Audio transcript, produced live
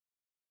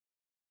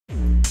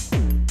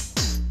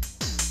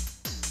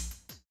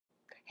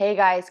Hey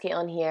guys,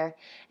 Caitlin here,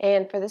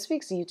 and for this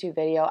week's YouTube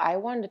video, I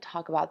wanted to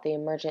talk about the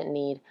emergent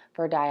need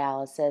for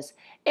dialysis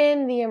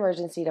in the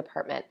emergency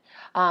department.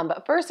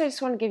 But first, I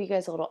just want to give you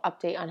guys a little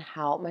update on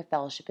how my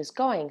fellowship is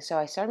going. So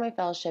I started my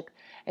fellowship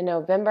in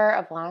November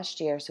of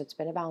last year, so it's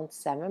been about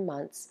 7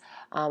 months.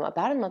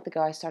 About a month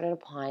ago, I started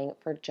applying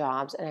for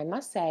jobs, and I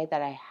must say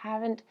that I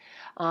haven't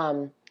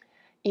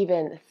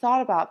even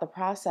thought about the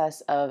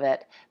process of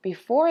it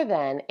before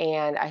then,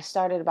 and I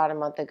started about a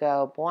month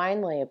ago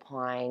blindly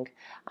applying,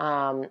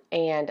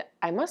 and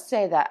I must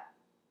say that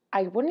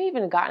I wouldn't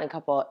even have gotten a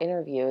couple of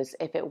interviews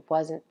if it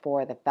wasn't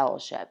for the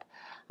fellowship,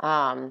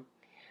 and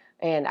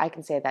I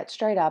can say that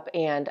straight up.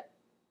 And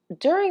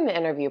during the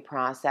interview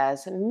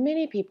process,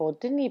 many people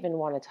didn't even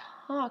want to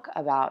talk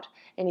about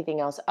anything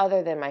else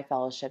other than my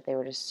fellowship. They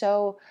were just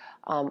so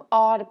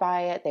awed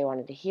by it. They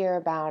wanted to hear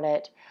about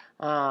it.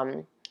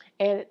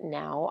 And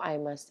now I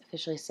must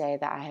officially say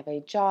that I have a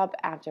job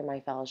after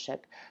my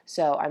fellowship.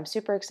 So I'm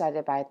super excited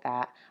about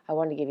that. I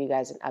wanted to give you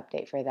guys an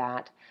update for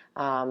that.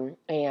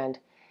 And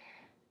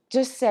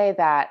just say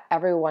that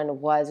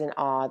everyone was in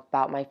awe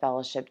about my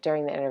fellowship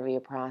during the interview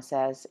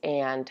process.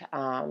 And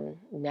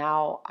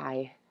now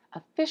I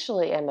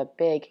officially am a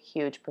big,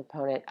 huge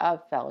proponent of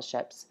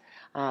fellowships,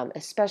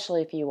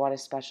 especially if you want to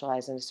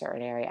specialize in a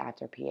certain area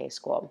after PA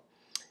school.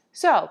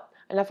 So,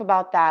 enough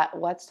about that.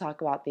 Let's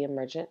talk about the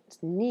emergent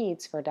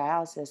needs for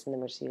dialysis in the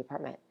emergency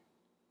department.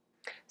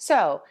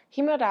 So,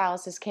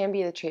 hemodialysis can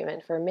be the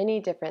treatment for many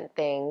different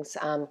things,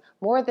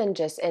 more than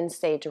just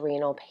end-stage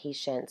renal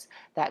patients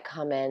that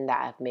come in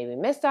that have maybe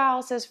missed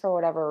dialysis for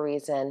whatever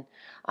reason.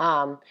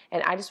 And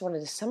I just wanted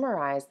to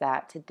summarize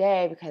that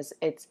today because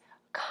it's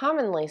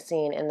commonly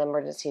seen in the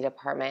emergency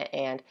department,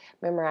 and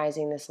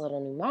memorizing this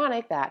little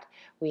mnemonic that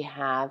we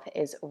have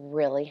is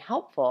really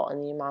helpful. And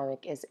the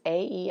mnemonic is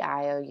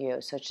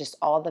AEIOU, so it's just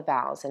all the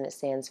vowels, and it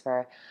stands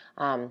for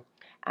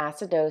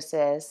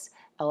acidosis,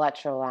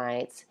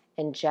 electrolytes,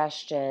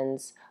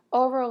 ingestions,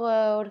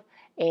 overload,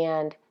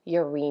 and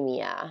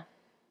uremia.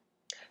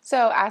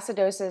 So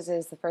acidosis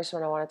is the first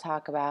one I want to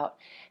talk about,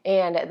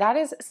 and that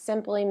is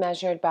simply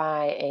measured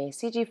by a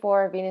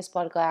CG4 venous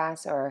blood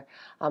gas or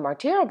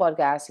arterial blood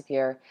gas if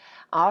you're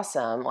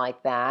awesome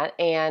like that.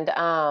 And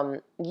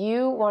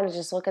you want to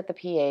just look at the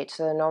pH.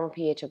 So the normal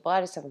pH of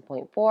blood is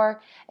 7.4.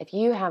 If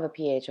you have a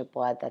pH of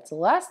blood that's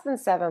less than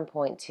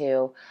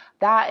 7.2,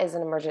 that is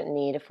an emergent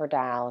need for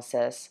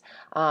dialysis.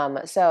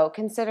 So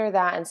consider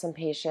that in some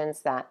patients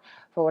that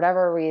for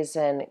whatever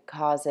reason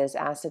causes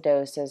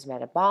acidosis,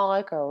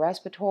 metabolic or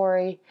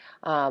respiratory,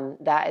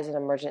 that is an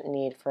emergent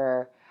need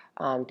for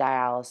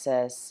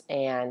dialysis,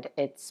 and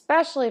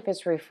especially if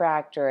it's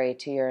refractory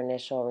to your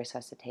initial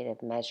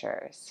resuscitative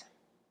measures.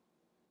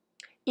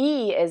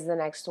 E is the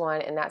next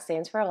one, and that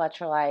stands for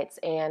electrolytes,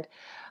 and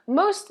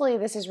mostly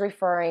this is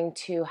referring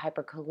to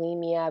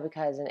hyperkalemia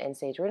because in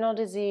end-stage renal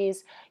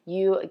disease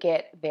you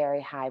get very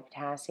high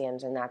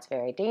potassiums, and that's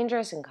very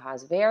dangerous and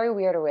cause very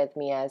weird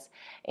arrhythmias.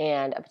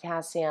 And a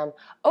potassium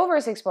over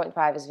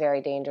 6.5 is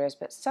very dangerous,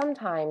 but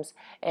sometimes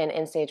in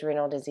end-stage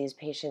renal disease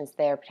patients,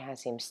 their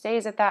potassium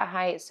stays at that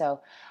height,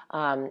 so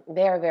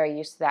they are very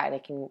used to that, and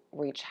it can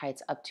reach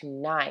heights up to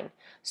 9.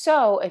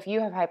 So if you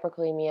have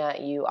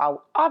hyperkalemia, you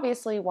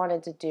obviously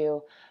wanted to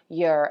do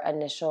your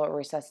initial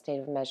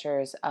resuscitative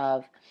measures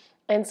of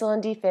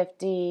insulin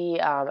D50,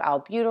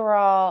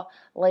 albuterol,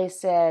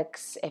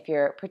 Lasix. If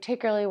you're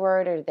particularly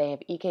worried or they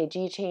have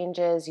EKG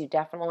changes, you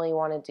definitely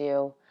want to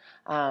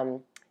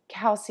do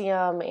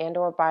calcium and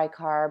or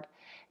bicarb.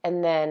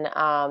 And then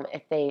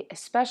if they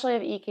especially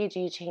have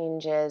EKG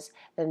changes,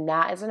 then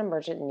that is an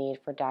emergent need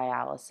for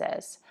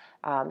dialysis.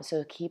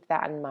 So keep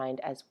that in mind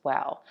as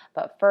well.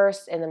 But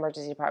first, in the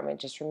emergency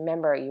department, just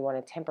remember you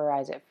want to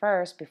temporize it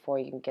first before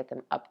you can get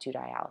them up to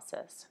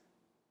dialysis.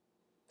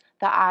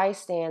 The I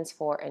stands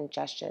for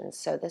ingestions.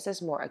 So this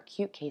is more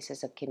acute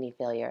cases of kidney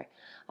failure.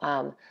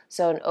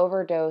 So an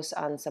overdose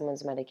on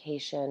someone's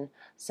medication,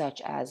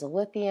 such as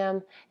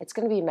lithium, it's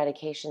going to be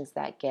medications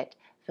that get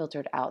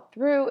filtered out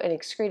through and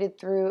excreted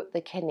through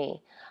the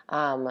kidney.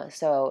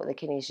 So the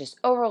kidney is just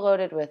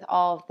overloaded with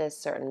all of this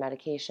certain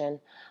medication,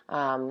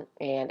 and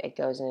it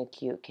goes in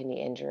acute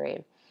kidney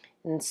injury.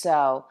 And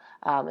so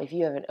if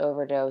you have an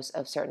overdose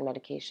of certain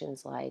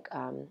medications like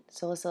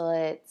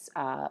salicylates,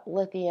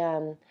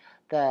 lithium,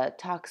 the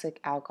toxic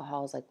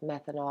alcohols like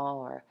methanol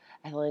or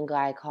ethylene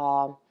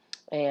glycol,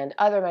 and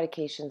other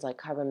medications like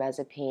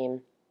carbamazepine,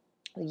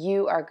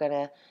 you are going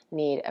to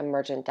need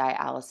emergent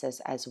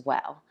dialysis as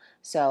well.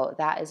 So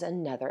that is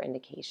another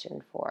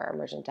indication for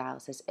emergent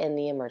dialysis in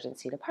the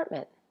emergency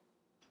department.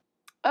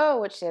 O,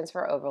 which stands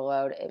for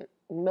overload, it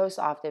most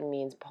often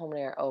means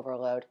pulmonary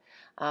overload.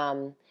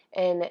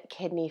 In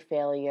kidney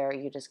failure,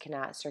 you just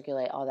cannot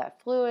circulate all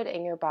that fluid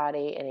in your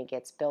body, and it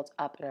gets built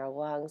up in our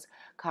lungs,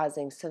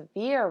 causing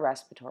severe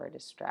respiratory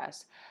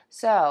distress.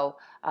 So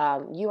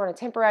you want to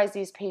temporize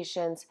these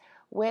patients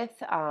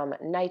with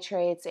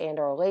nitrates and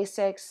or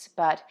Lasix,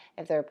 but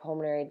if their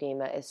pulmonary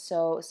edema is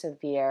so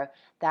severe,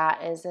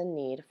 that is a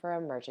need for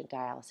emergent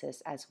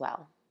dialysis as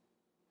well.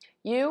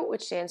 U,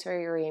 which stands for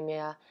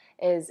uremia,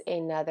 is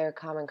another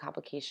common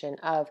complication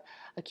of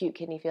acute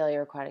kidney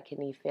failure or chronic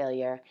kidney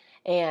failure.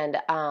 And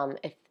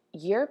if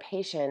your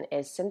patient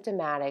is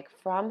symptomatic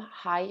from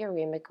high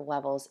uremic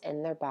levels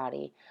in their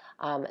body,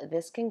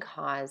 this can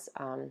cause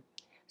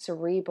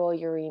cerebral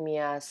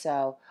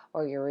uremia,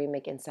 or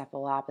uremic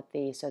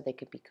encephalopathy. So they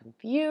could be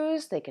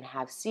confused, they can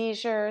have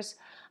seizures,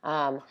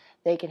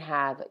 they can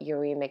have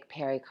uremic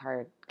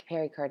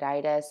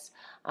pericarditis,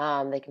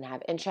 they can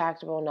have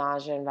intractable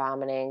nausea and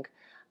vomiting,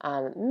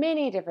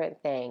 many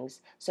different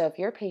things. So if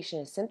your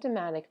patient is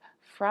symptomatic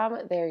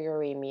from their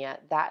uremia,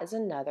 that is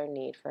another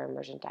need for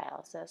emergent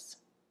dialysis.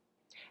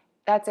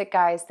 That's it,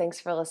 guys. Thanks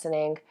for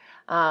listening.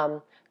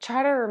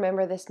 Try to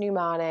remember this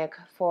mnemonic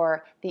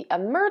for the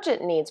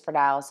emergent needs for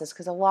dialysis,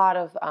 because a lot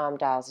of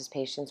dialysis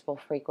patients will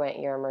frequent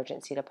your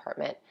emergency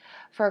department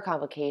for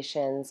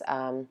complications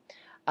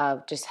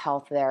of just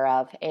health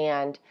thereof.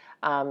 And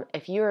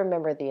if you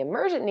remember the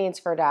emergent needs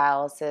for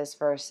dialysis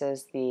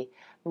versus the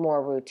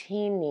more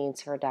routine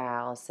needs for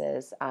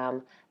dialysis,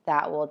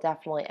 that will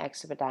definitely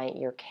expedite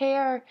your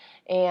care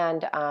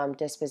and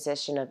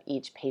disposition of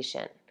each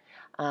patient.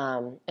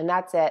 And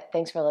that's it.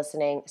 Thanks for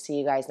listening. See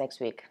you guys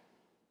next week.